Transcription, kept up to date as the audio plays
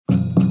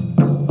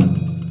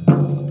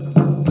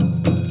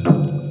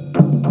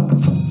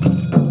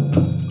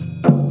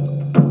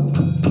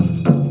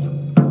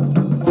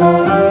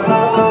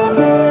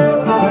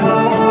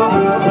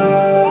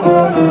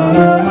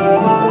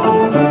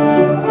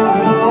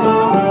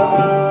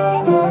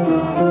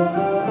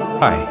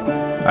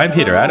I'm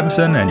Peter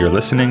Adamson, and you're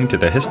listening to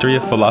the History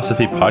of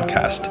Philosophy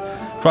podcast,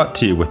 brought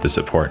to you with the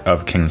support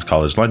of King's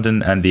College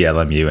London and the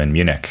LMU in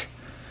Munich.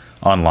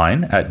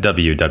 Online at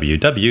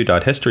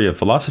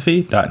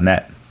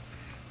www.historyofphilosophy.net.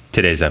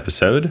 Today's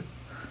episode,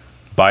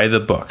 By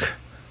the Book,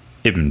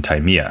 Ibn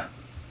Taymiyyah.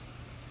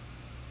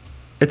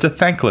 It's a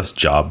thankless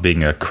job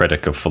being a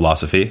critic of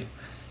philosophy.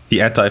 The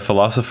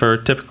anti-philosopher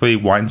typically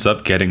winds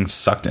up getting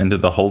sucked into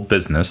the whole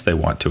business they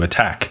want to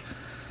attack.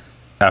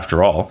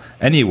 After all,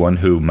 anyone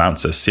who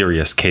mounts a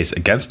serious case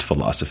against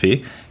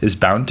philosophy is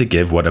bound to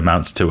give what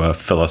amounts to a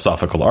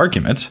philosophical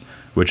argument,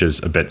 which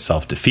is a bit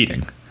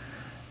self-defeating.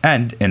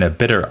 And, in a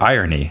bitter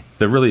irony,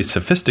 the really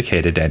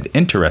sophisticated and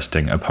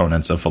interesting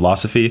opponents of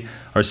philosophy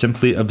are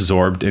simply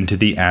absorbed into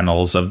the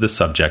annals of the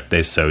subject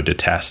they so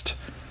detest.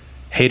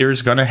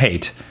 Haters gonna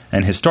hate,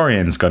 and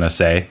historians gonna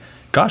say,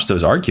 "Gosh,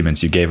 those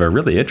arguments you gave are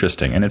really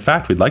interesting, and in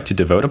fact, we'd like to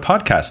devote a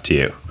podcast to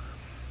you."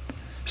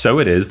 So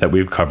it is that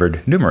we've covered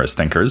numerous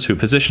thinkers who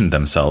positioned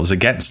themselves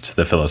against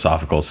the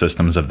philosophical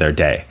systems of their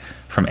day,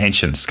 from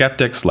ancient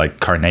skeptics like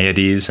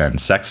Carneades and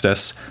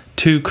Sextus,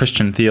 to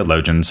Christian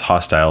theologians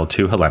hostile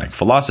to Hellenic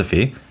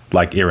philosophy,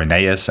 like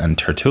Irenaeus and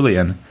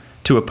Tertullian,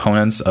 to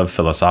opponents of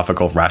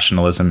philosophical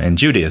rationalism in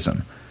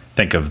Judaism.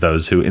 Think of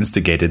those who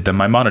instigated the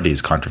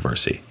Maimonides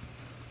controversy.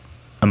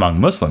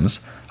 Among Muslims,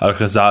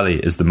 Al-Ghazali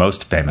is the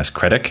most famous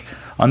critic,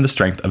 on the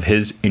strength of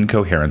his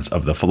incoherence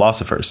of the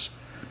philosophers.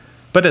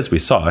 But as we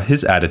saw,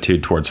 his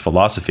attitude towards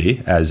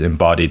philosophy, as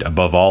embodied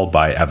above all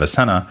by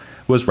Avicenna,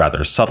 was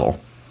rather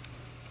subtle.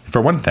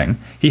 For one thing,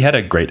 he had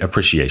a great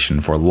appreciation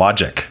for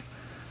logic.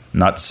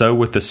 Not so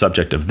with the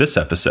subject of this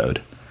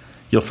episode.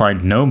 You'll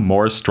find no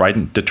more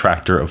strident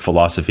detractor of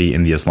philosophy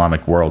in the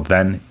Islamic world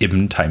than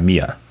Ibn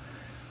Taymiyyah.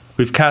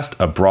 We've cast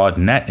a broad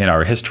net in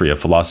our history of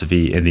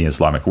philosophy in the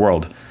Islamic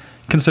world,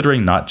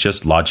 considering not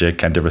just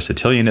logic and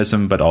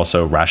Aristotelianism, but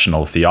also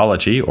rational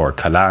theology, or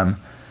kalam,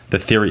 the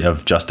theory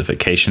of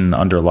justification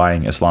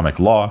underlying Islamic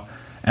law,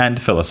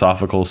 and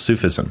philosophical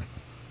Sufism.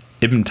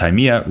 Ibn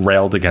Taymiyyah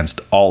railed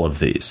against all of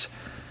these.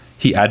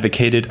 He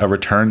advocated a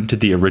return to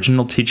the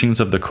original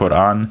teachings of the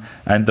Quran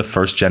and the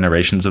first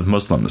generations of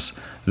Muslims,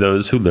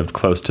 those who lived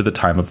close to the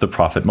time of the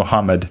Prophet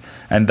Muhammad,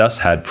 and thus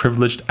had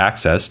privileged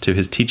access to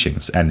his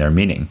teachings and their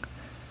meaning.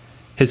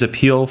 His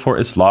appeal for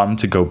Islam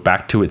to go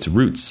back to its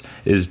roots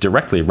is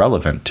directly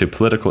relevant to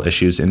political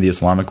issues in the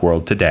Islamic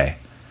world today.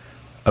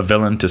 A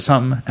villain to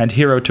some and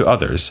hero to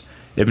others,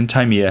 Ibn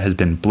Taymiyyah has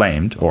been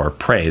blamed, or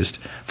praised,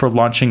 for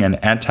launching an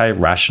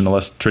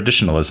anti-rationalist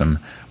traditionalism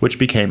which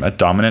became a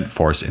dominant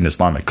force in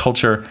Islamic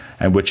culture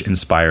and which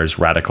inspires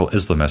radical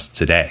Islamists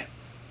today.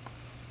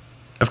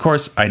 Of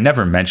course, I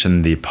never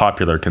mention the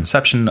popular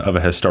conception of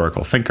a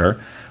historical thinker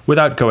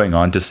without going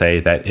on to say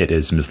that it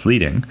is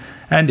misleading,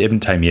 and Ibn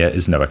Taymiyyah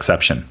is no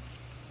exception.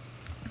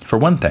 For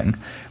one thing,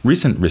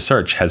 recent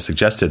research has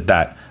suggested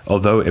that,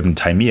 although Ibn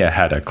Taymiyyah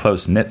had a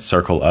close-knit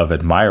circle of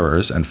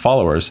admirers and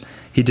followers,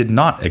 he did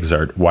not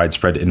exert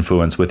widespread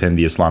influence within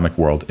the Islamic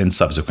world in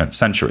subsequent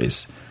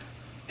centuries.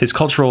 His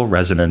cultural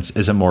resonance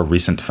is a more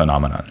recent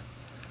phenomenon.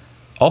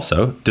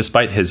 Also,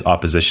 despite his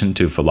opposition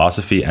to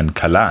philosophy and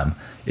kalam,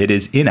 it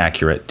is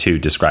inaccurate to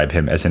describe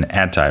him as an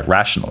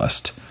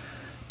anti-rationalist.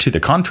 To the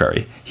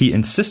contrary, he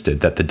insisted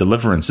that the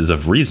deliverances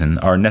of reason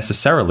are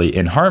necessarily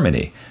in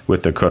harmony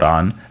with the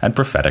Quran and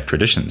prophetic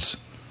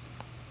traditions.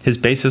 His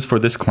basis for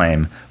this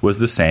claim was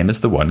the same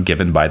as the one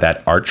given by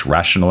that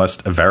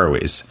arch-rationalist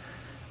Averroes.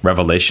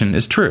 Revelation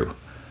is true.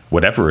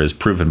 Whatever is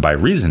proven by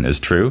reason is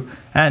true,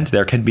 and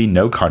there can be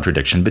no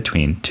contradiction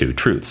between two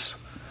truths.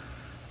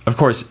 Of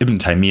course, Ibn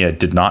Taymiyyah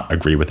did not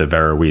agree with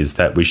Averroes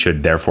that we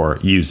should therefore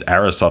use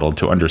Aristotle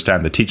to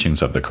understand the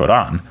teachings of the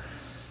Quran.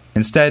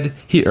 Instead,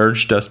 he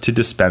urged us to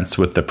dispense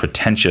with the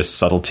pretentious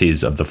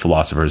subtleties of the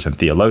philosophers and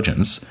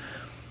theologians.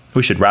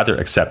 We should rather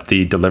accept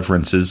the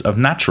deliverances of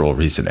natural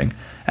reasoning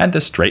and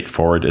the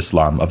straightforward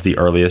Islam of the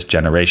earliest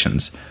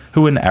generations,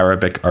 who in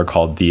Arabic are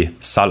called the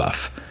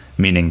Salaf,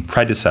 meaning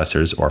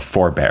predecessors or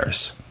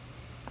forebears.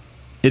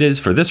 It is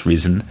for this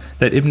reason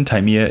that Ibn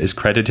Taymiyyah is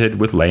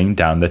credited with laying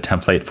down the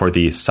template for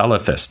the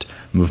Salafist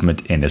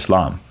movement in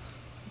Islam.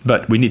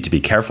 But we need to be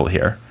careful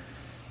here.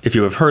 If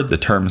you have heard the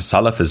term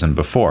Salafism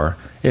before,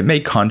 it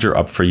may conjure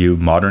up for you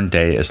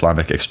modern-day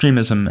Islamic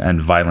extremism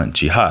and violent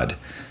jihad.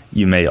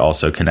 You may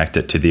also connect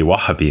it to the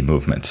Wahhabi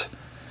movement.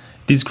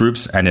 These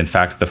groups, and in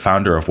fact the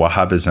founder of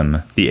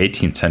Wahhabism, the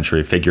 18th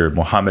century figure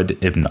Muhammad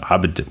ibn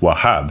Abd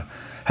Wahhab,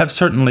 have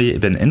certainly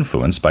been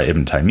influenced by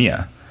Ibn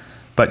Taymiyyah.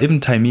 But Ibn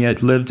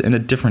Taymiyyah lived in a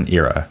different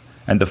era,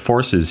 and the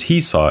forces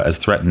he saw as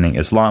threatening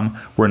Islam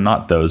were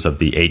not those of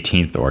the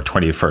 18th or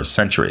 21st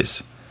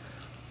centuries.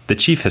 The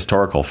chief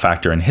historical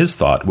factor in his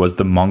thought was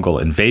the Mongol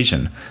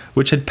invasion,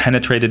 which had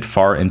penetrated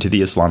far into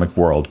the Islamic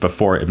world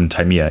before Ibn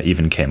Taymiyyah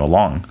even came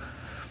along.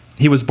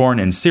 He was born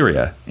in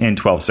Syria in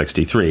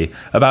 1263,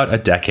 about a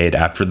decade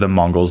after the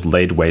Mongols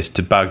laid waste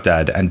to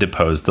Baghdad and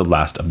deposed the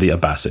last of the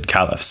Abbasid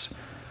caliphs.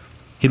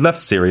 He left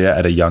Syria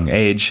at a young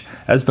age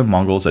as the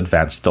Mongols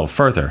advanced still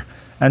further,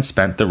 and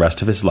spent the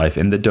rest of his life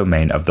in the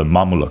domain of the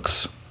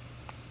Mamluks.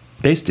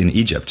 Based in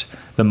Egypt,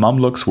 the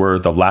Mamluks were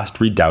the last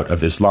redoubt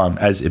of Islam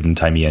as Ibn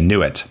Taymiyyah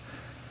knew it.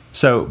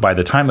 So, by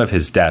the time of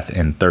his death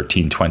in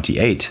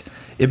 1328,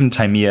 Ibn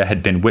Taymiyyah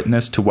had been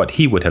witness to what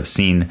he would have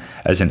seen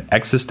as an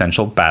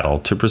existential battle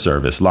to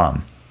preserve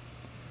Islam.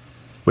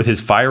 With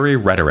his fiery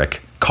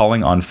rhetoric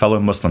calling on fellow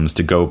Muslims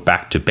to go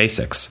back to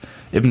basics,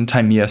 Ibn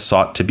Taymiyyah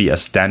sought to be a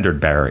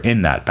standard-bearer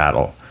in that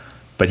battle,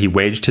 but he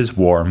waged his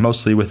war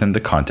mostly within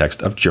the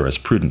context of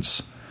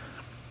jurisprudence.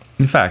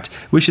 In fact,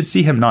 we should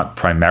see him not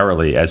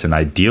primarily as an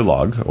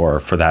ideologue,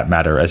 or for that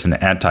matter as an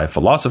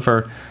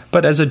anti-philosopher,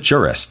 but as a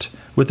jurist,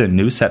 with a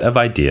new set of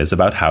ideas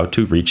about how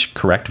to reach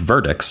correct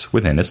verdicts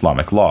within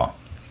Islamic law.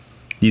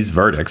 These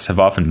verdicts have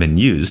often been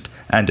used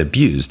and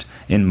abused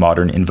in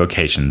modern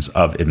invocations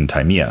of Ibn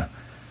Taymiyyah.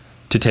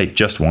 To take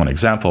just one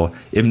example,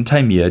 Ibn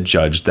Taymiyyah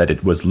judged that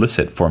it was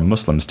licit for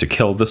Muslims to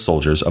kill the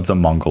soldiers of the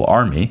Mongol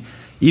army,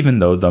 even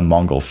though the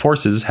Mongol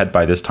forces had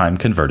by this time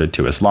converted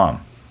to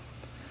Islam.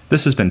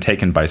 This has been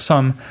taken by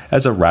some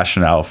as a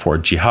rationale for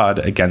jihad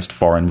against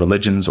foreign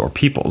religions or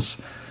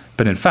peoples,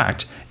 but in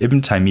fact, Ibn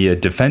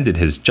Taymiyyah defended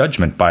his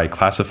judgment by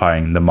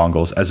classifying the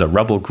Mongols as a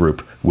rebel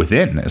group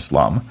within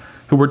Islam,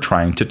 who were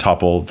trying to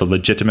topple the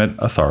legitimate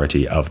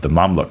authority of the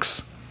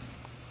Mamluks.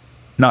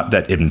 Not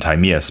that Ibn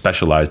Taymiyyah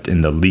specialized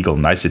in the legal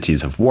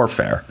niceties of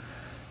warfare.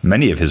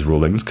 Many of his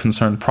rulings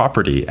concern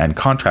property and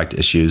contract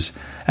issues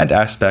and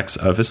aspects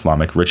of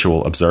Islamic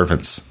ritual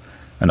observance.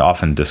 An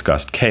often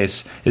discussed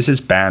case is his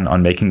ban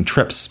on making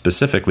trips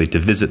specifically to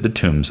visit the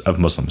tombs of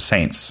Muslim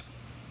saints.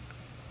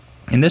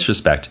 In this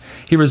respect,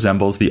 he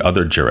resembles the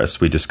other jurists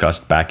we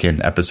discussed back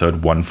in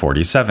episode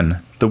 147,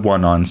 the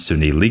one on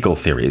Sunni legal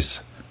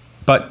theories.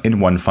 But in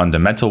one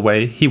fundamental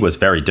way, he was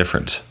very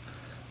different.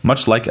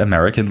 Much like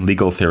American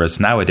legal theorists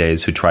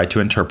nowadays who try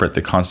to interpret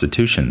the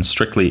Constitution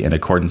strictly in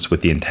accordance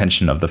with the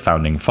intention of the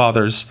Founding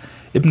Fathers,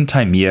 Ibn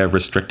Taymiyyah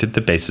restricted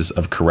the basis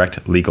of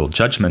correct legal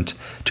judgment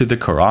to the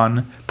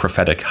Quran,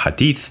 prophetic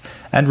hadith,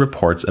 and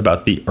reports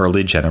about the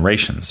early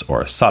generations,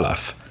 or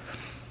Salaf.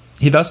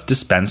 He thus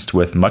dispensed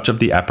with much of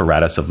the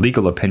apparatus of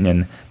legal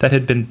opinion that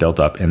had been built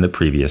up in the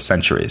previous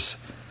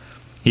centuries.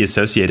 He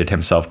associated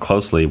himself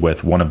closely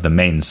with one of the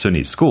main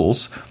Sunni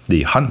schools,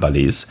 the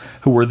Hanbalis,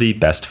 who were the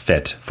best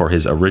fit for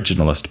his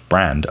originalist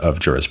brand of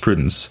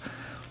jurisprudence.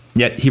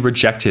 Yet he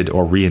rejected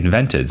or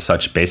reinvented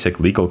such basic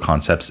legal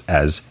concepts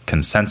as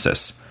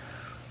consensus.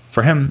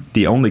 For him,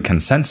 the only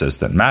consensus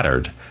that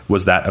mattered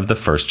was that of the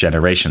first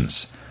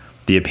generations.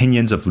 The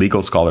opinions of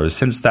legal scholars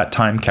since that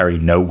time carry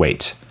no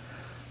weight.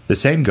 The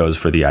same goes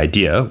for the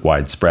idea,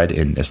 widespread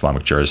in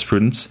Islamic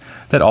jurisprudence,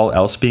 that all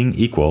else being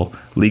equal,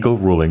 legal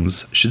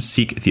rulings should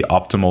seek the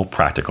optimal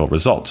practical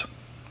result.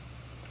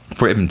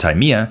 For Ibn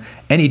Taymiyyah,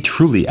 any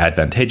truly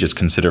advantageous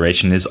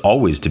consideration is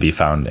always to be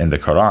found in the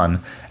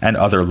Quran and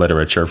other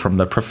literature from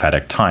the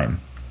prophetic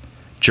time.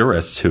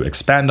 Jurists who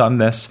expand on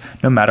this,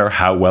 no matter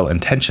how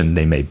well-intentioned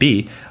they may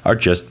be, are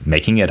just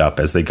making it up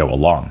as they go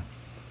along.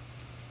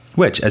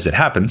 Which, as it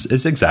happens,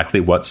 is exactly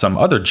what some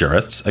other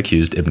jurists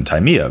accused Ibn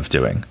Taymiyyah of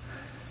doing.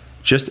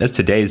 Just as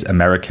today's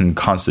American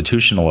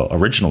constitutional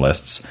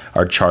originalists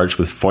are charged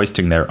with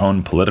foisting their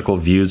own political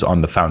views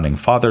on the Founding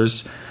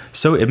Fathers,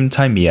 so Ibn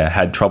Taymiyyah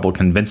had trouble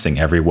convincing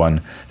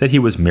everyone that he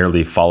was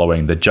merely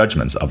following the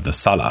judgments of the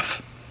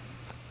Salaf.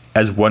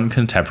 As one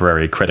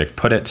contemporary critic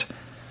put it,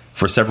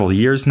 for several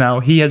years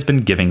now he has been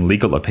giving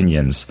legal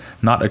opinions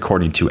not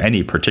according to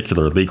any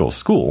particular legal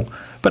school,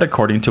 but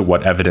according to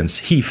what evidence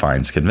he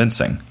finds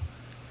convincing.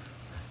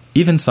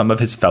 Even some of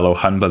his fellow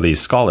Hanbali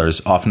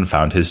scholars often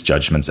found his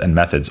judgments and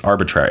methods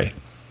arbitrary.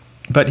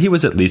 But he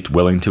was at least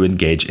willing to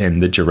engage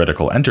in the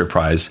juridical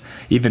enterprise,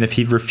 even if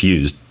he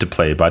refused to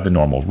play by the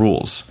normal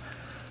rules.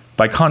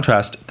 By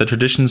contrast, the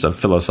traditions of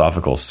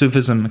philosophical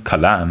Sufism,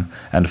 Kalam,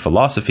 and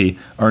philosophy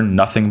earn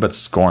nothing but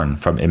scorn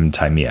from Ibn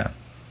Taymiyyah.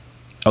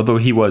 Although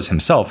he was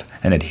himself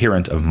an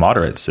adherent of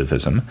moderate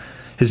Sufism,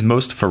 his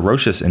most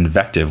ferocious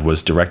invective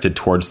was directed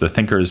towards the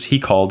thinkers he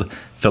called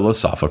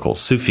philosophical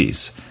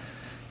Sufis.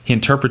 He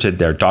interpreted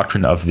their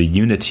doctrine of the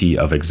unity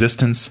of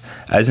existence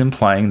as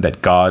implying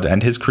that God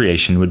and his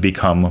creation would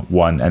become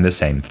one and the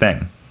same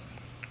thing.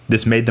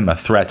 This made them a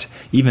threat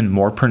even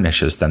more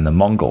pernicious than the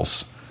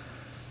Mongols.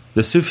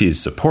 The Sufis'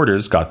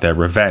 supporters got their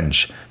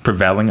revenge,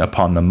 prevailing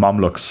upon the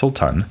Mamluk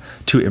Sultan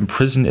to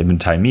imprison Ibn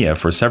Taymiyyah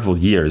for several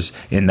years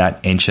in that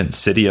ancient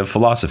city of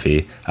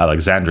philosophy,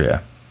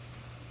 Alexandria.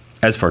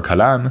 As for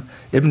Kalam,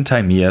 Ibn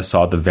Taymiyyah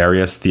saw the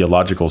various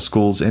theological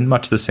schools in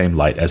much the same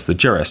light as the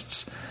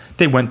jurists.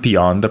 They went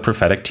beyond the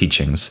prophetic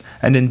teachings,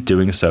 and in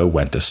doing so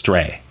went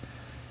astray.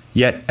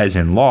 Yet, as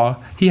in law,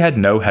 he had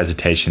no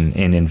hesitation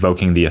in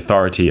invoking the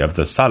authority of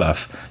the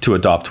Salaf to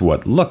adopt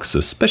what look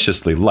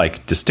suspiciously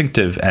like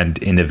distinctive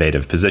and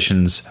innovative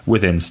positions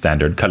within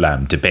standard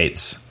Kalam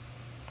debates.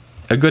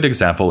 A good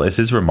example is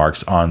his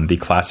remarks on the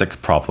classic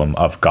problem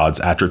of God's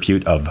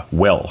attribute of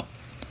will.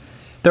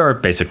 There are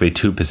basically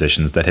two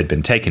positions that had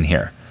been taken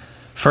here.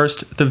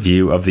 First, the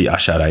view of the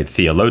Asharite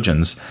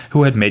theologians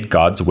who had made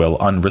God's will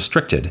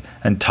unrestricted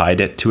and tied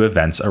it to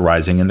events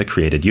arising in the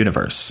created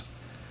universe.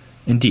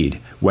 Indeed,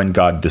 when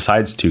God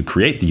decides to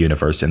create the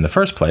universe in the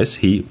first place,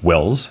 he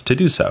wills to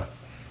do so.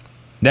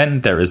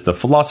 Then there is the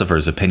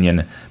philosopher's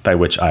opinion, by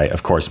which I,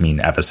 of course, mean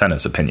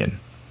Avicenna's opinion.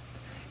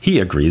 He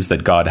agrees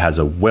that God has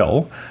a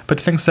will, but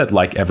thinks that,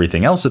 like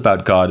everything else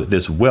about God,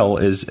 this will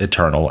is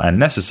eternal and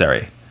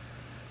necessary.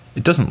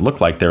 It doesn't look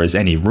like there is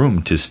any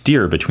room to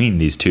steer between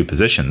these two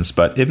positions,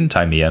 but Ibn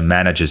Taymiyyah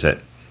manages it.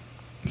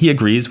 He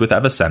agrees with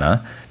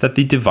Avicenna that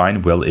the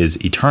divine will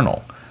is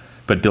eternal,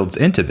 but builds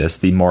into this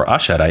the more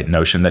Asharite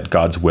notion that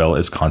God's will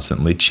is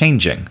constantly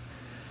changing.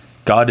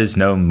 God is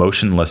no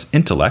motionless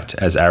intellect,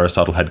 as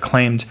Aristotle had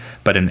claimed,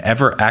 but an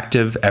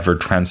ever-active,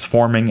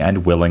 ever-transforming,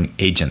 and willing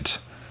agent.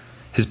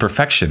 His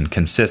perfection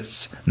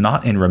consists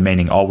not in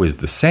remaining always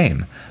the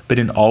same, but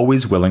in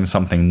always willing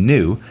something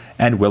new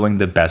and willing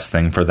the best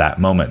thing for that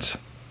moment.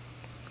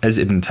 As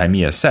Ibn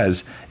Taymiyyah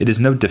says, it is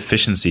no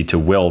deficiency to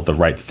will the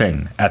right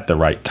thing at the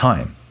right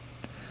time.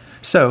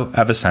 So,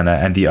 Avicenna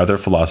and the other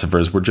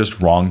philosophers were just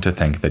wrong to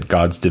think that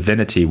God's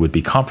divinity would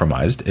be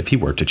compromised if he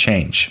were to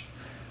change.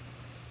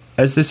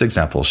 As this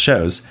example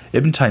shows,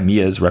 Ibn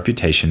Taymiyyah's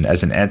reputation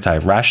as an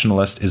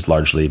anti-rationalist is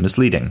largely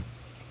misleading.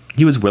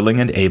 He was willing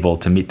and able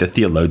to meet the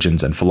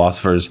theologians and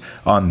philosophers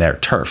on their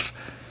turf,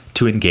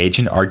 to engage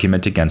in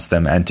argument against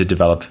them and to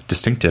develop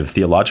distinctive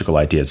theological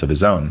ideas of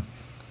his own,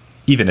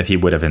 even if he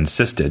would have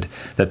insisted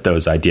that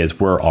those ideas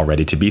were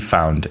already to be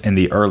found in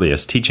the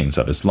earliest teachings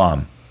of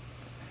Islam.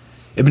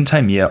 Ibn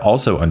Taymiyyah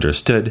also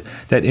understood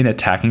that in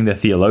attacking the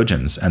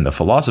theologians and the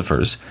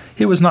philosophers,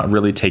 he was not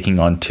really taking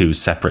on two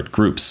separate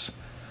groups.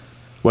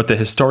 What the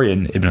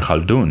historian Ibn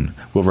Khaldun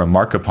will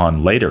remark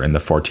upon later in the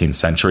 14th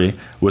century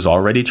was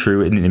already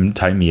true in Ibn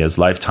Taymiyyah's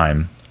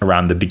lifetime,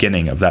 around the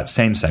beginning of that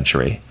same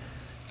century.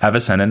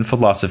 Avicennan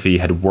philosophy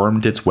had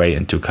wormed its way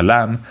into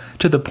Kalam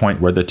to the point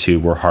where the two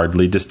were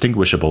hardly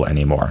distinguishable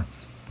anymore.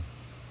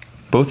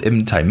 Both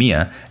Ibn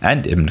Taymiyyah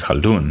and Ibn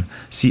Khaldun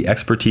see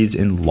expertise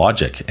in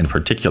logic in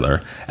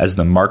particular as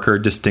the marker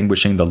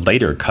distinguishing the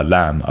later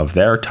Kalam of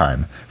their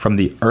time from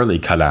the early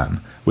Kalam,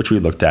 which we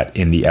looked at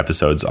in the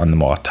episodes on the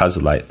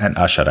Mu'tazilite and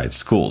Asharite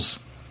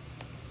schools.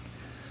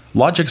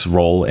 Logic's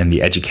role in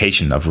the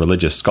education of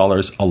religious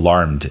scholars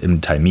alarmed Ibn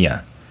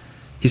Taymiyyah.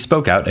 He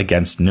spoke out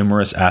against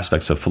numerous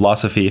aspects of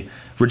philosophy,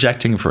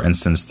 rejecting, for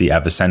instance, the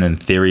Avicennan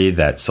theory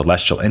that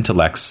celestial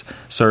intellects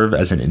serve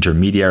as an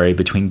intermediary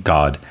between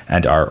God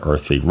and our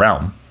earthly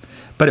realm.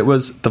 But it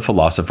was the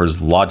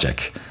philosopher's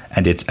logic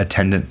and its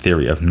attendant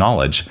theory of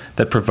knowledge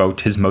that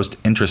provoked his most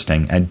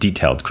interesting and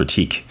detailed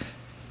critique.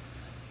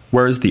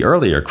 Whereas the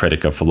earlier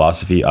critic of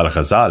philosophy,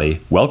 Al-Ghazali,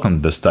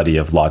 welcomed the study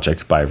of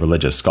logic by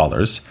religious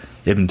scholars,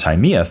 Ibn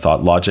Taymiyyah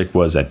thought logic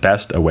was at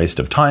best a waste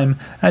of time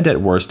and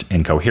at worst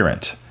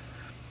incoherent.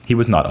 He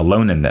was not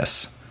alone in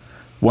this.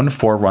 One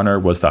forerunner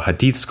was the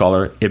Hadith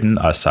scholar Ibn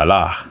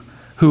as-Salah,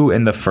 who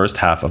in the first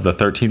half of the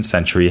 13th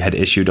century had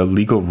issued a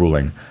legal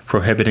ruling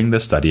prohibiting the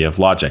study of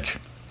logic.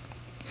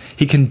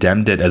 He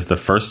condemned it as the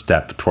first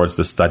step towards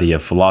the study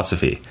of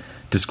philosophy,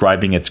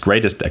 describing its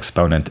greatest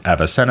exponent,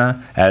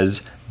 Avicenna,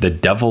 as the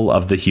devil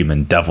of the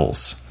human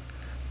devils.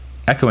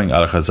 Echoing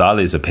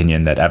Al-Ghazali's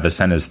opinion that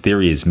Avicenna's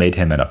theories made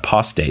him an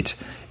apostate,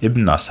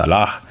 Ibn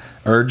as-Salah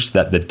urged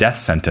that the death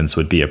sentence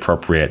would be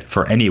appropriate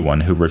for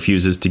anyone who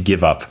refuses to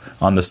give up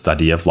on the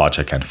study of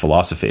logic and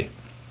philosophy.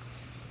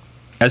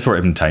 As for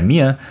Ibn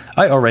Taymiyyah,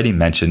 I already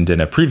mentioned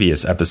in a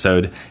previous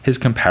episode his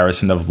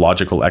comparison of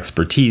logical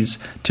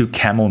expertise to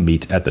camel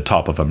meat at the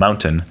top of a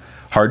mountain,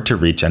 hard to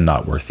reach and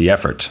not worth the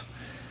effort.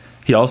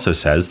 He also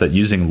says that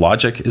using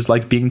logic is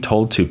like being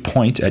told to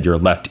point at your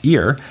left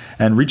ear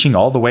and reaching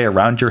all the way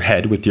around your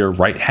head with your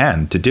right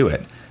hand to do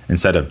it,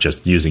 instead of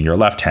just using your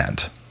left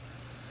hand.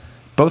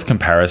 Both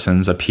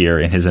comparisons appear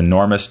in his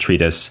enormous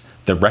treatise,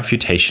 The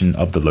Refutation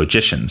of the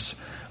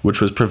Logicians, which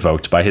was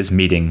provoked by his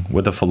meeting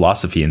with a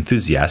philosophy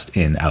enthusiast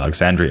in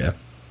Alexandria.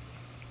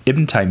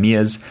 Ibn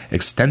Taymiyyah's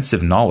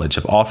extensive knowledge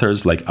of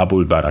authors like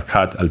Abul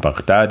Barakat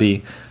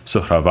al-Baghdadi,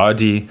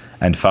 Suhrawardi,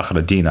 and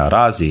Fakhruddin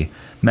Arazi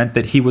meant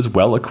that he was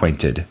well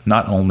acquainted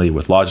not only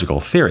with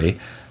logical theory,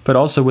 but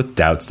also with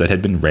doubts that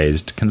had been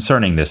raised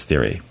concerning this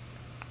theory.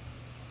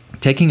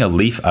 Taking a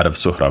leaf out of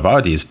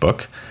Suhrawardi's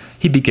book,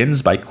 he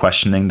begins by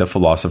questioning the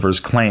philosopher's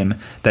claim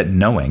that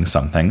knowing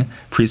something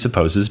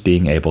presupposes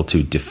being able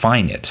to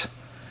define it.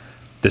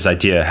 This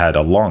idea had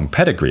a long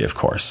pedigree, of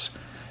course.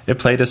 It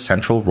played a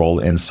central role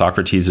in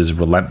Socrates'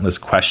 relentless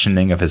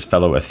questioning of his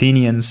fellow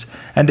Athenians,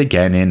 and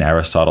again in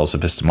Aristotle's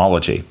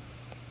epistemology.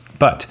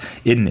 But,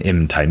 in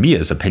Ibn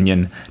Taymiyyah's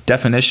opinion,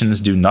 definitions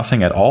do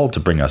nothing at all to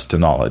bring us to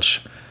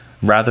knowledge.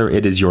 Rather,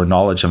 it is your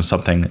knowledge of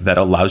something that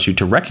allows you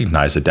to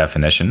recognize a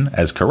definition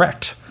as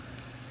correct.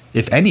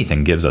 If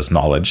anything gives us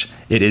knowledge,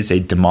 it is a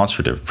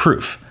demonstrative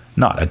proof,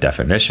 not a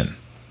definition.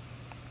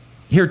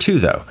 Here too,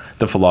 though,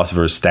 the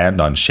philosophers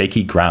stand on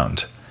shaky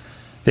ground.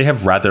 They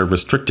have rather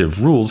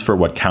restrictive rules for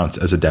what counts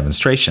as a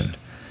demonstration.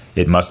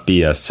 It must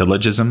be a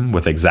syllogism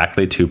with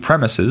exactly two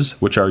premises,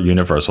 which are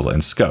universal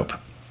in scope.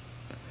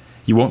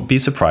 You won't be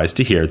surprised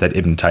to hear that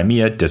Ibn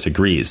Taymiyyah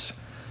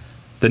disagrees.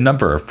 The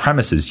number of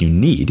premises you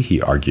need,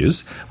 he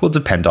argues, will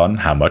depend on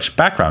how much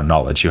background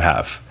knowledge you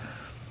have.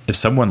 If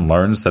someone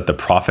learns that the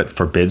Prophet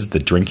forbids the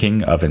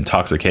drinking of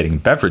intoxicating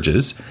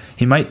beverages,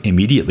 he might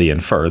immediately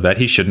infer that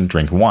he shouldn't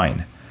drink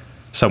wine.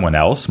 Someone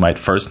else might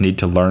first need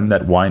to learn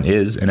that wine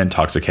is an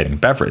intoxicating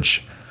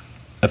beverage.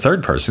 A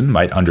third person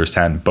might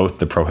understand both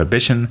the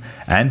prohibition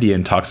and the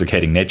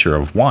intoxicating nature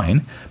of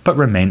wine, but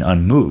remain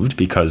unmoved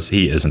because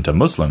he isn't a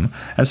Muslim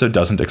and so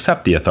doesn't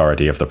accept the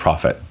authority of the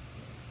Prophet.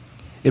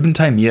 Ibn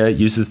Taymiyyah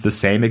uses the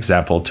same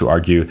example to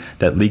argue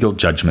that legal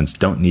judgments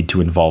don't need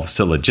to involve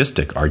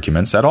syllogistic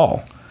arguments at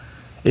all.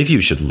 If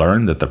you should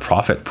learn that the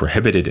Prophet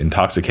prohibited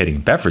intoxicating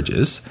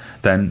beverages,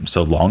 then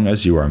so long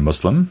as you are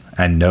Muslim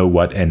and know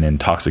what an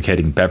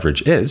intoxicating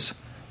beverage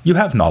is, you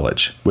have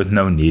knowledge with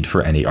no need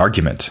for any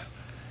argument.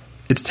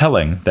 It's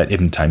telling that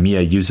Ibn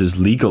Taymiyyah uses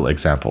legal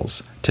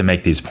examples to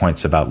make these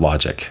points about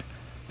logic.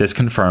 This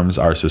confirms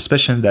our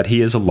suspicion that he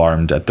is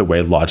alarmed at the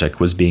way logic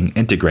was being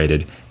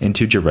integrated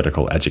into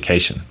juridical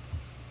education.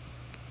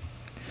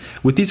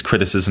 With these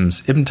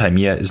criticisms, Ibn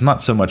Taymiyyah is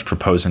not so much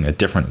proposing a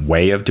different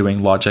way of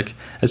doing logic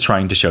as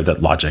trying to show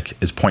that logic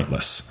is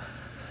pointless.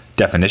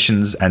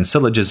 Definitions and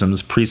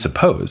syllogisms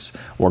presuppose,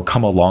 or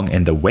come along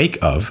in the wake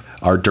of,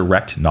 our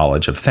direct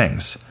knowledge of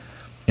things.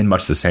 In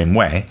much the same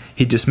way,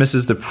 he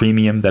dismisses the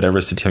premium that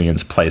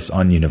Aristotelians place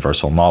on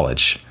universal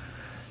knowledge.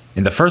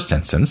 In the first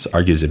instance,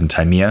 argues Ibn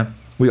Taymiyyah,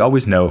 we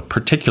always know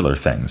particular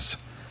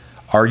things.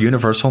 Our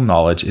universal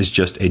knowledge is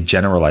just a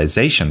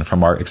generalization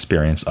from our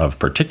experience of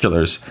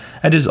particulars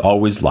and is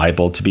always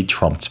liable to be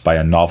trumped by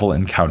a novel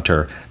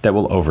encounter that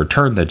will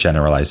overturn the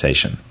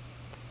generalization.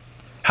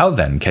 How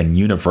then can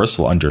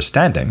universal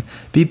understanding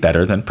be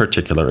better than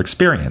particular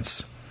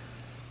experience?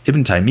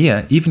 Ibn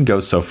Taymiyyah even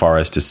goes so far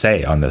as to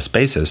say on this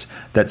basis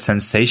that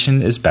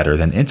sensation is better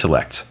than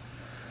intellect.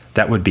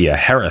 That would be a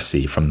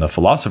heresy from the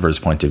philosopher's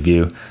point of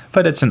view,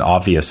 but it's an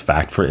obvious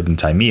fact for Ibn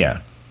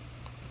Taymiyyah,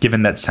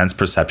 given that sense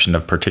perception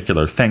of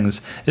particular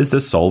things is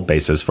the sole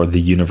basis for the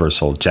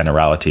universal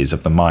generalities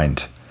of the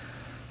mind.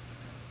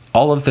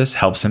 All of this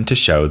helps him to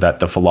show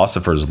that the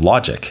philosopher's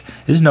logic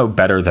is no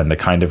better than the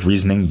kind of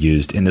reasoning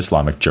used in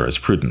Islamic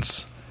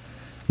jurisprudence.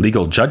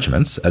 Legal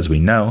judgments, as we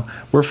know,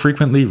 were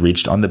frequently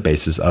reached on the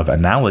basis of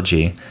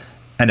analogy,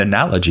 and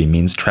analogy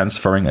means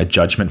transferring a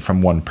judgment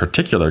from one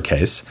particular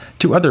case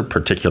to other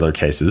particular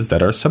cases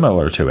that are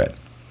similar to it.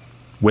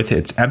 With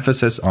its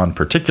emphasis on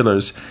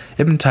particulars,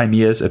 Ibn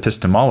Taymiyyah's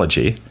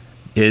epistemology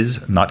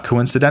is, not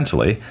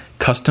coincidentally,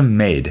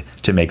 custom-made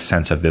to make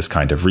sense of this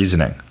kind of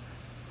reasoning.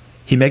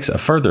 He makes a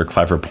further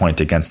clever point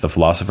against the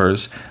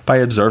philosophers by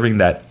observing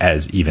that,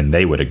 as even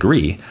they would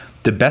agree,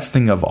 the best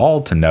thing of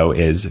all to know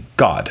is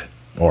God,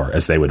 or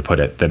as they would put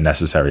it, the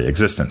necessary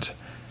existent.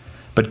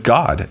 But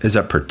God is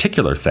a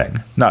particular thing,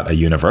 not a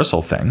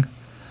universal thing,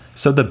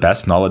 so the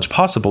best knowledge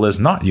possible is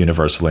not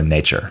universal in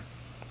nature.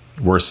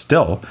 Worse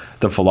still,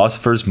 the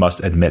philosophers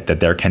must admit that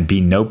there can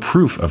be no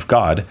proof of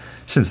God,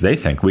 since they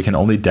think we can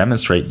only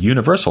demonstrate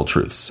universal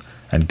truths,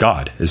 and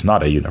God is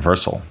not a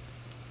universal.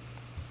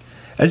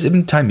 As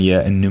Ibn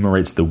Taymiyyah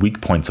enumerates the weak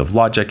points of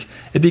logic,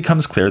 it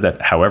becomes clear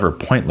that however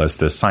pointless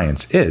this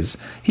science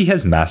is, he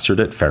has mastered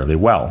it fairly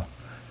well.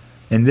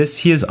 In this,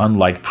 he is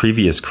unlike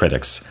previous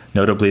critics,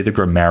 notably the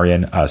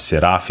grammarian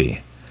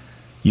As-Sirafi.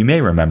 You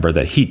may remember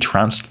that he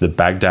trounced the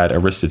Baghdad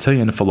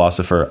Aristotelian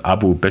philosopher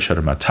Abu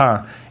Bishr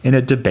Mata in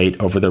a debate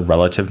over the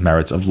relative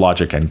merits of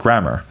logic and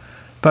grammar,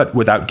 but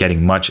without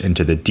getting much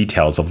into the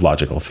details of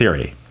logical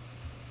theory.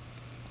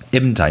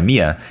 Ibn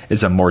Taymiyyah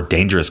is a more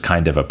dangerous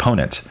kind of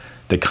opponent,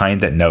 the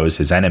kind that knows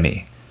his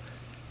enemy.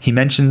 He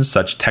mentions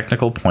such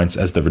technical points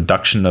as the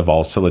reduction of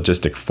all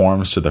syllogistic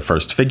forms to the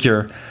first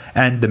figure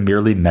and the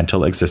merely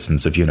mental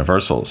existence of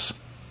universals.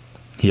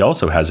 He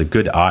also has a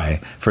good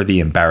eye for the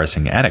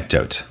embarrassing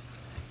anecdote.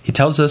 He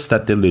tells us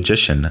that the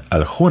logician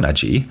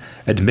Al-Khunaji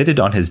admitted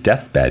on his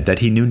deathbed that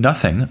he knew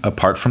nothing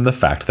apart from the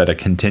fact that a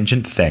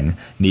contingent thing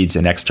needs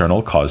an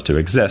external cause to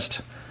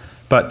exist.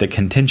 But the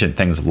contingent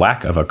thing's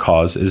lack of a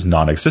cause is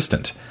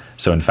non-existent,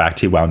 so in fact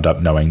he wound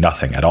up knowing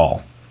nothing at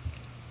all.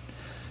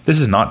 This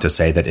is not to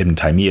say that Ibn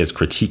Taymiyyah's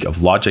critique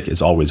of logic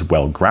is always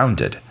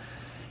well-grounded.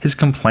 His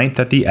complaint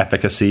that the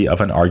efficacy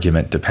of an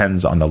argument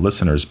depends on the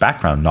listener's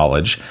background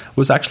knowledge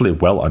was actually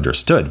well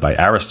understood by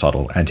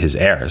Aristotle and his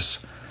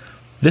heirs.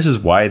 This is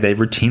why they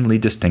routinely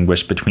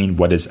distinguish between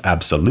what is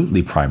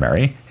absolutely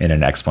primary in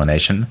an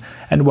explanation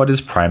and what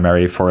is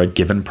primary for a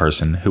given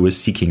person who is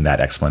seeking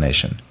that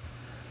explanation.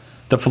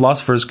 The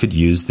philosophers could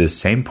use this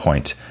same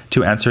point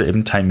to answer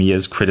Ibn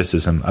Taymiyyah's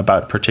criticism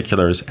about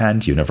particulars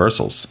and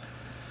universals.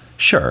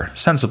 Sure,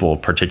 sensible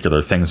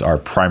particular things are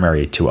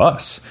primary to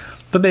us,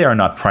 but they are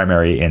not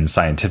primary in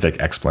scientific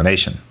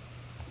explanation.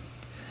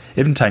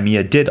 Ibn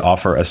Taymiyyah did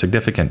offer a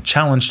significant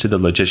challenge to the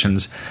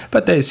logicians,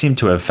 but they seem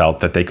to have felt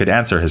that they could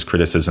answer his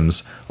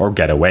criticisms or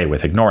get away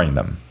with ignoring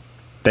them.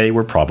 They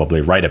were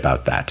probably right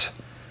about that.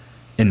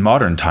 In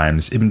modern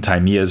times, Ibn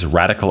Taymiyyah's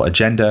radical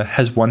agenda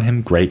has won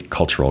him great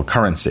cultural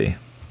currency.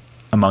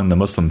 Among the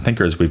Muslim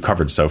thinkers we've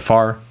covered so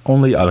far,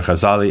 only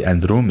Al-Ghazali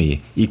and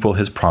Rumi equal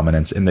his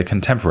prominence in the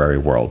contemporary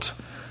world.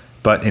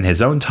 But in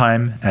his own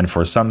time, and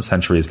for some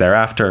centuries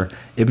thereafter,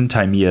 Ibn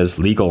Taymiyyah's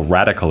legal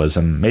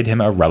radicalism made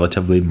him a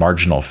relatively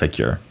marginal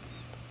figure.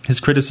 His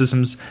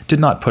criticisms did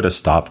not put a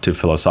stop to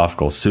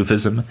philosophical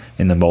Sufism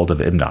in the mold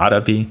of Ibn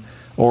Arabi,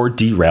 or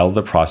derail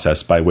the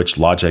process by which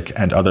logic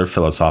and other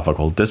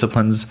philosophical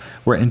disciplines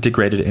were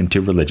integrated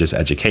into religious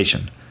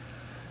education.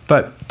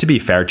 But, to be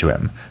fair to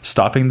him,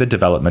 stopping the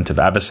development of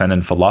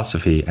Avicennan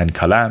philosophy and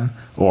Kalam,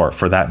 or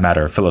for that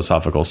matter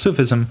philosophical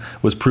Sufism,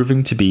 was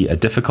proving to be a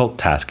difficult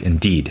task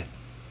indeed.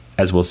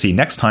 As we'll see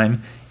next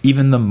time,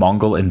 even the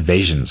Mongol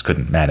invasions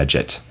couldn't manage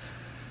it.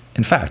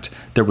 In fact,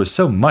 there was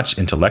so much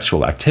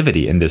intellectual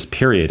activity in this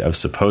period of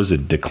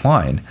supposed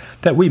decline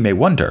that we may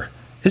wonder,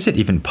 is it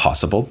even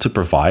possible to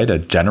provide a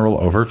general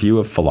overview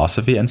of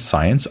philosophy and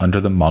science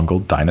under the Mongol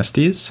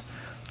dynasties?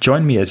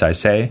 Join me as I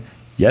say,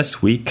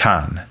 yes we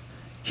can,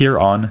 here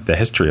on The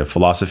History of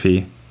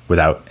Philosophy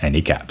without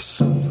any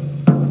gaps.